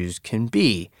markets issues can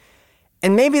be.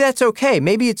 And maybe that's okay.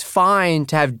 Maybe it's fine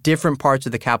to have different parts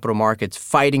of the capital markets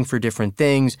fighting for different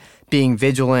things, being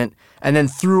vigilant, and then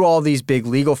through all these big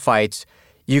legal fights,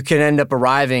 you can end up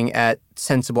arriving at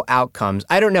sensible outcomes.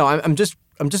 I don't know. I'm just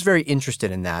very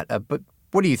interested in that. But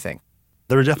what do you think?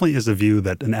 There definitely is a view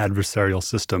that an adversarial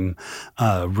system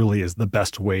really is the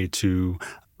best way to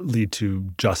lead to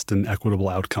just and equitable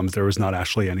outcomes. There is not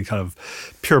actually any kind of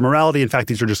pure morality. In fact,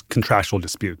 these are just contractual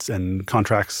disputes, and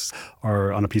contracts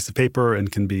are on a piece of paper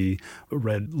and can be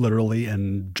read literally,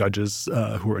 and judges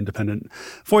who are independent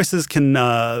voices can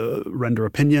render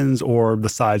opinions, or the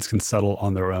sides can settle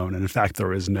on their own. And in fact,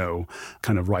 there is no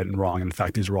kind of right and wrong. And in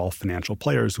fact, these are all financial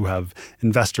players who have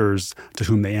investors to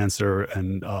whom they answer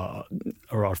and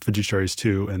or are fiduciaries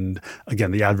too. And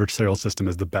again, the adversarial system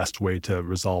is the best way to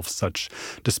resolve such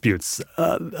disputes.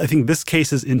 I think this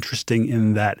case is interesting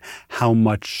in that how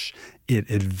much it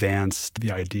advanced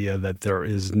the idea that there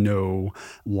is no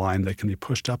line that can be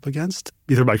pushed up against,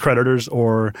 either by creditors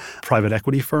or private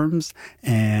equity firms.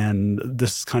 And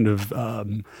this kind of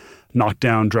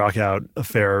knockdown, drag-out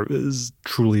affair is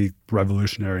truly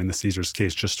revolutionary in the Caesars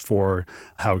case, just for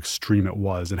how extreme it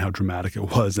was and how dramatic it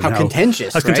was. And how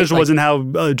contentious, How contentious right? it was, and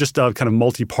how just kind of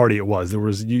multi-party it was. There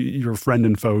was your friend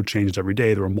and foe changed every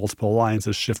day. There were multiple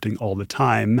alliances shifting all the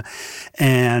time.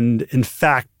 And in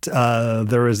fact,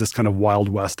 there is this kind of Wild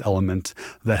West element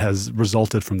that has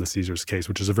resulted from the Caesars case,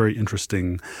 which is a very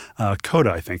interesting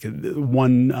coda, I think.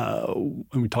 One,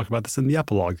 and we talk about this in the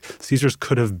epilogue, Caesars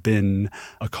could have been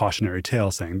a cautionary tale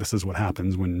saying this is what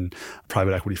happens when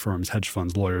private equity firms, hedge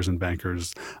funds, lawyers, and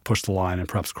bankers push the line and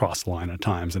perhaps cross the line at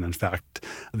times. And in fact,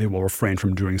 they will refrain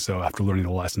from doing so after learning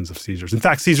the lessons of Caesars. In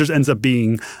fact, Caesars ends up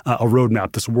being a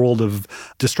roadmap. This world of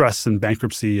distress and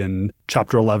bankruptcy and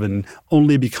Chapter 11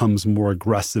 only becomes more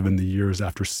aggressive aggressive in the years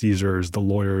after Caesars, the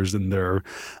lawyers and their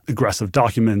aggressive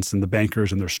documents and the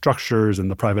bankers and their structures and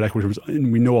the private equity firms.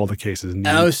 And we know all the cases.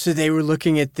 So they were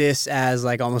looking at this as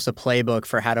like almost a playbook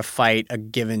for how to fight a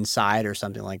given side or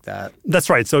something like that. That's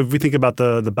right. So if we think about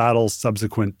the battles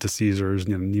subsequent to Caesars,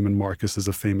 Neiman Marcus is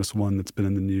a famous one that's been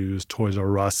in the news, Toys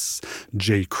R Us,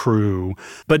 J. Crew.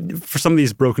 But for some of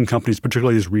these broken companies,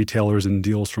 particularly these retailers and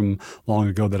deals from long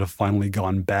ago that have finally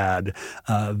gone bad,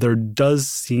 there does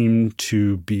seem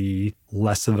to be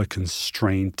less of a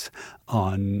constraint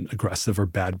on aggressive or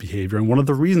bad behavior. And one of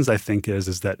the reasons I think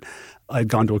is that I'd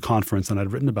gone to a conference and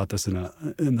I'd written about this in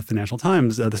the Financial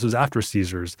Times. This was after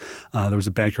Caesars. There was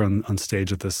a banker on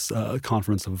stage at this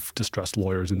conference of distressed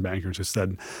lawyers and bankers who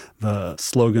said the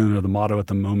slogan or the motto at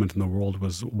the moment in the world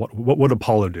was, what would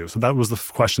Apollo do? So that was the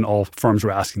question all firms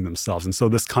were asking themselves. And so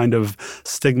this kind of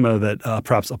stigma that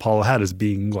perhaps Apollo had as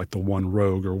being like the one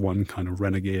rogue or one kind of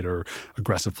renegade or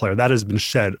aggressive player, that has been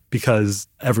shed because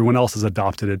everyone else has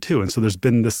adopted it too. And so there's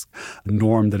been this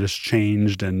norm that has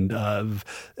changed, and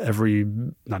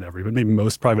not every, but maybe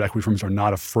most private equity firms are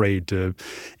not afraid to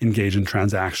engage in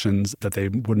transactions that they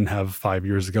wouldn't have 5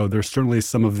 years ago. There's certainly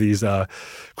some of these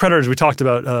creditors we talked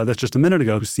about that's just a minute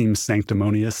ago who seem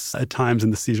sanctimonious at times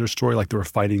in the Caesar story, like they were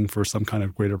fighting for some kind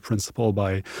of greater principle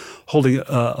by holding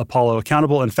Apollo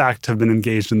accountable. In fact, have been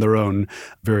engaged in their own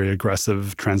very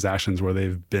aggressive transactions where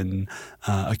they've been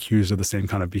accused of the same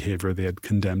kind of behavior they had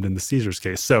condemned in the Caesars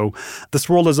case. So this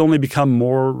world has only become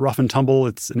more rough and tumble.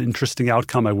 It's an interesting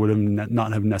outcome. I would have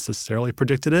not have necessarily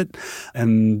predicted it.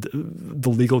 And the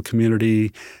legal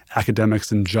community,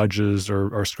 academics and judges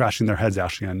are scratching their heads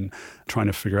actually on trying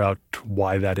to figure out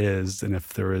why that is and if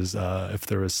there is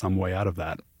some way out of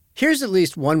that. Here's at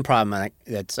least one problem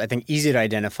that's, I think, easy to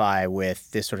identify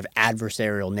with this sort of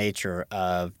adversarial nature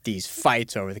of these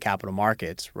fights over the capital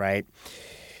markets, right?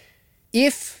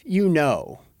 If you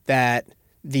know that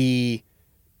the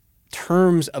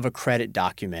terms of a credit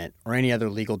document or any other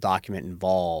legal document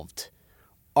involved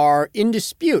are in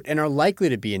dispute and are likely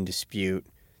to be in dispute,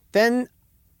 then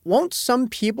won't some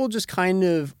people just kind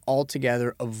of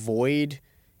altogether avoid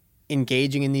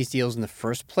engaging in these deals in the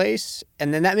first place?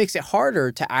 And then that makes it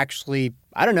harder to actually,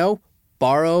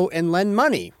 borrow and lend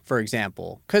money, for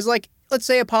example. Because, let's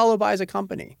say Apollo buys a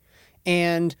company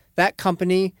and that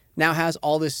company now has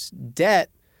all this debt.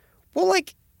 Well,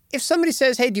 if somebody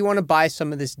says, hey, do you want to buy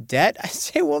some of this debt? I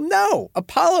say, well, no.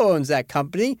 Apollo owns that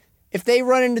company. If they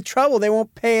run into trouble, they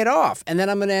won't pay it off. And then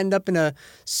I'm going to end up in a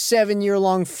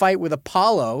 7-year-long fight with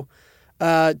Apollo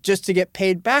just to get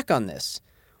paid back on this.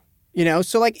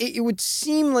 So it would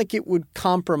seem like it would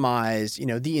compromise,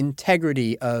 the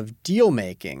integrity of deal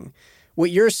making.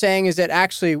 What you're saying is that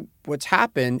actually what's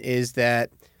happened is that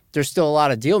there's still a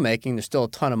lot of deal making. There's still a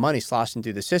ton of money sloshing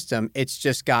through the system. It's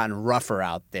just gotten rougher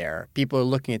out there. People are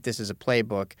looking at this as a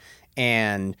playbook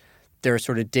and they're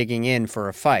sort of digging in for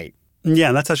a fight. Yeah,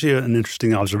 and that's actually an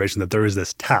interesting observation that there is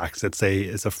this tax. It's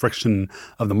a friction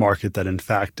of the market that, in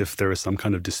fact, if there is some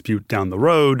kind of dispute down the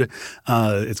road,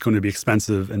 it's going to be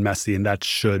expensive and messy, and that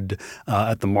should,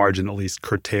 at the margin at least,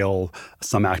 curtail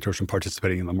some actors from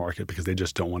participating in the market because they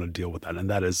just don't want to deal with that,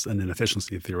 and that is an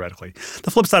inefficiency theoretically.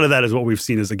 The flip side of that is what we've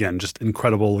seen is, again, just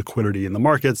incredible liquidity in the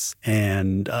markets,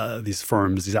 and these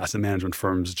firms, these asset management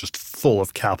firms, just full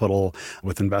of capital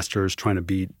with investors trying to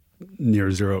beat near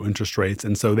zero interest rates.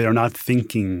 And so they are not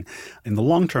thinking in the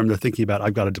long term. They're thinking about,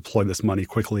 I've got to deploy this money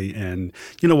quickly. And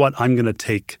you know what? I'm going to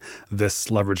take this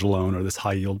leverage loan or this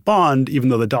high yield bond, even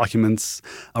though the documents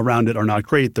around it are not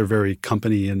great. They're very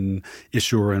company and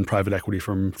issuer and private equity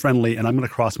firm friendly. And I'm going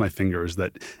to cross my fingers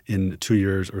that in 2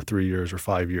 years or 3 years or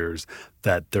 5 years,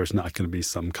 that there's not going to be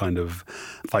some kind of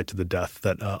fight to the death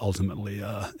that ultimately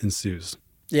ensues.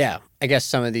 Yeah, I guess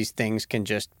some of these things can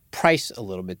just price a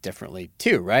little bit differently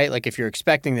too, right? If you're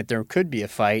expecting that there could be a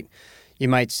fight, you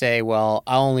might say, well,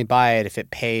 I'll only buy it if it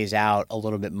pays out a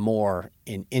little bit more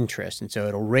in interest. And so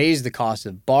it'll raise the cost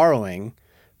of borrowing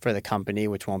for the company,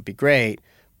 which won't be great,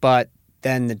 but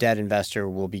then the debt investor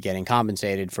will be getting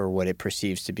compensated for what it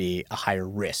perceives to be a higher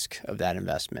risk of that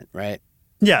investment, right?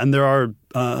 Yeah, and there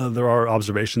are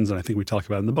observations, and I think we talk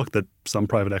about in the book, that some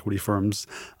private equity firms,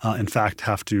 in fact,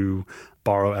 have to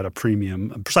borrow at a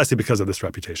premium precisely because of this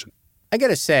reputation. I got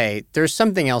to say, there's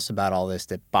something else about all this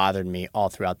that bothered me all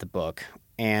throughout the book,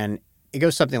 and it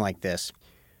goes something like this.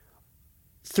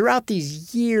 Throughout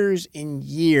these years and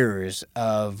years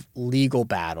of legal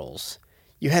battles,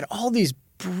 you had all these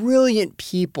brilliant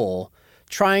people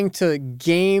trying to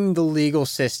game the legal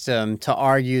system to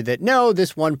argue that, no,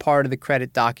 this one part of the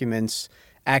credit documents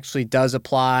actually does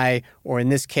apply, or in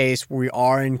this case, we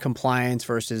are in compliance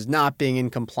versus not being in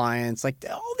compliance.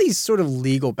 All these sort of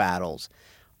legal battles.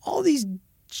 all these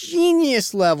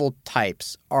genius level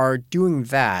types are doing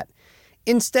that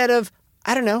instead of,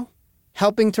 I don't know,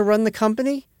 helping to run the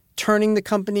company, turning the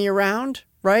company around,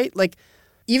 right? Like,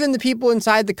 even the people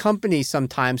inside the company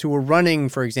sometimes who were running,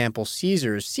 for example,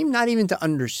 Caesars, seem not even to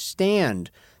understand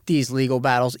these legal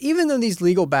battles, even though these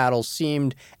legal battles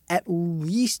seemed at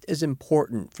least as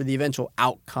important for the eventual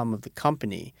outcome of the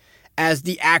company as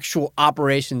the actual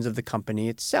operations of the company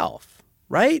itself,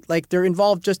 right? Like, they're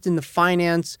involved just in the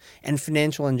finance and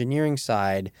financial engineering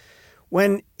side,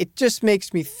 when it just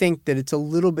makes me think that it's a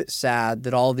little bit sad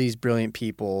that all these brilliant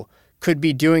people could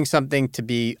be doing something to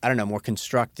be, I don't know, more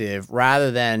constructive rather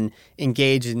than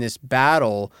engage in this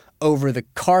battle over the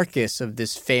carcass of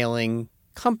this failing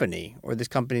company or this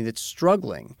company that's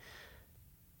struggling.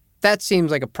 That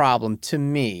seems like a problem to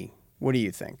me. What do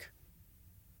you think?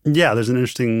 Yeah, there's an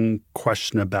interesting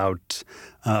question about,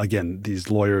 again, these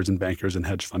lawyers and bankers and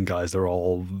hedge fund guys. They're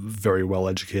all very well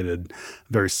educated,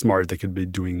 very smart. They could be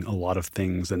doing a lot of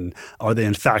things. And are they,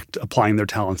 in fact, applying their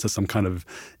talents to some kind of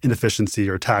inefficiency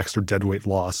or tax or deadweight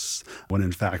loss when,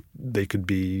 in fact, they could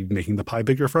be making the pie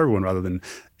bigger for everyone rather than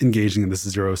engaging in this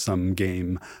zero-sum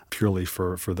game purely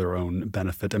for their own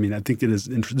benefit? I mean, I think there's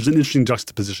an interesting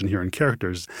juxtaposition here in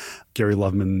characters. Gary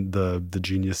Loveman, the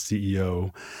genius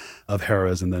CEO of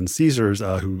Harrah's and then Caesars,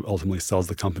 who ultimately sells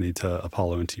the company to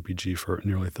Apollo and TPG for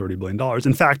nearly $30 billion.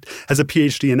 In fact, has a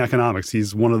PhD in economics.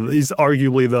 He's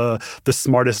arguably the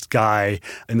smartest guy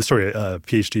in the story. A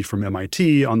PhD from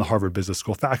MIT on the Harvard Business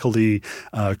School faculty,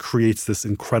 creates this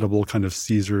incredible kind of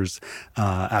Caesars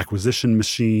acquisition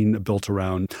machine built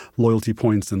around loyalty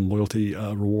points and loyalty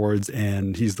rewards.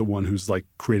 And he's the one who's like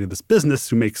created this business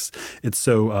who makes it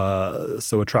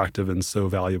so attractive and so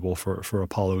valuable for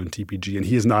Apollo and TPG. And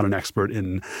he is not an expert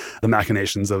in the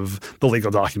machinations of the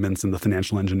legal documents and the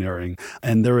financial engineering.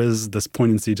 And there is this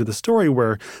poignancy to the story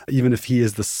where even if he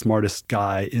is the smartest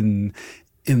guy in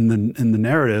the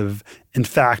narrative, in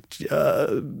fact,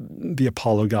 the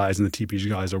Apollo guys and the TPG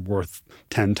guys are worth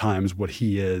 10 times what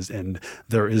he is. And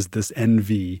there is this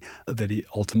envy that he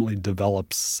ultimately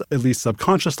develops, at least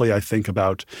subconsciously, I think,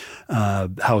 about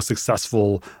how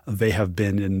successful they have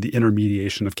been in the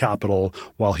intermediation of capital,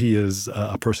 while he is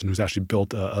a person who's actually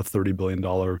built a $30 billion,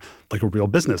 like a real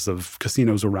business of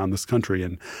casinos around this country.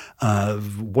 And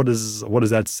what does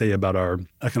that say about our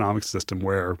economic system,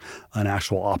 where an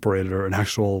actual operator, an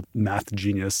actual math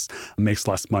genius makes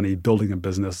less money building a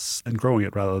business and growing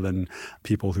it rather than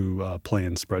people who play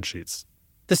in spreadsheets?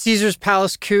 The Caesars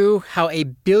Palace coup, how a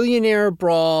billionaire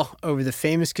brawl over the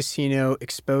famous casino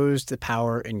exposed the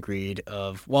power and greed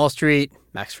of Wall Street.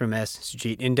 Max Frumes,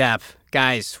 Sujit Indap.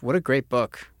 Guys, what a great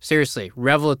book. Seriously,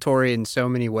 revelatory in so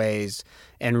many ways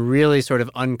and really sort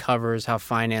of uncovers how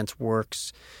finance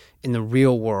works in the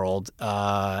real world,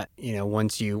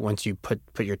 once you put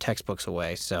your textbooks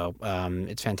away. So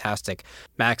it's fantastic.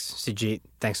 Max, Sujit,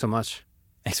 thanks so much.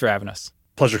 Thanks for having us.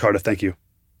 Pleasure, Cardiff. Thank you.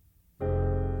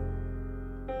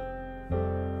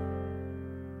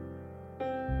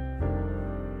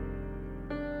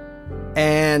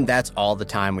 And that's all the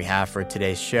time we have for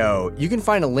today's show. You can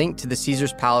find a link to the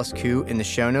Caesars Palace coup in the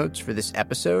show notes for this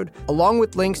episode, along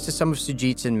with links to some of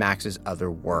Sujit's and Max's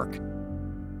other work.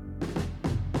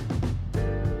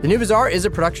 The New Bazaar is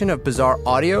a production of Bazaar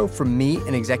Audio from me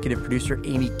and executive producer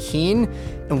Amy Keene,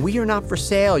 and we are not for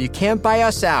sale. You can't buy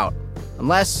us out.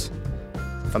 Unless,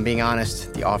 if I'm being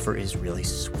honest, the offer is really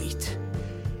sweet.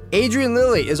 Adrian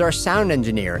Lilly is our sound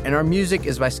engineer, and our music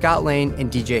is by Scott Lane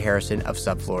and DJ Harrison of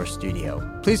Subfloor Studio.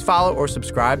 Please follow or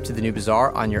subscribe to The New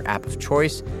Bazaar on your app of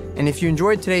choice, and if you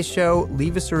enjoyed today's show,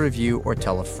 leave us a review or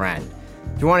tell a friend.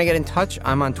 If you want to get in touch,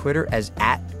 I'm on Twitter as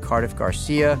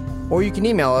 @CardiffGarcia, or you can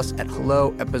email us at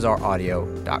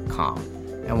hello@bazaaraudio.com.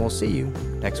 And we'll see you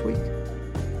next week.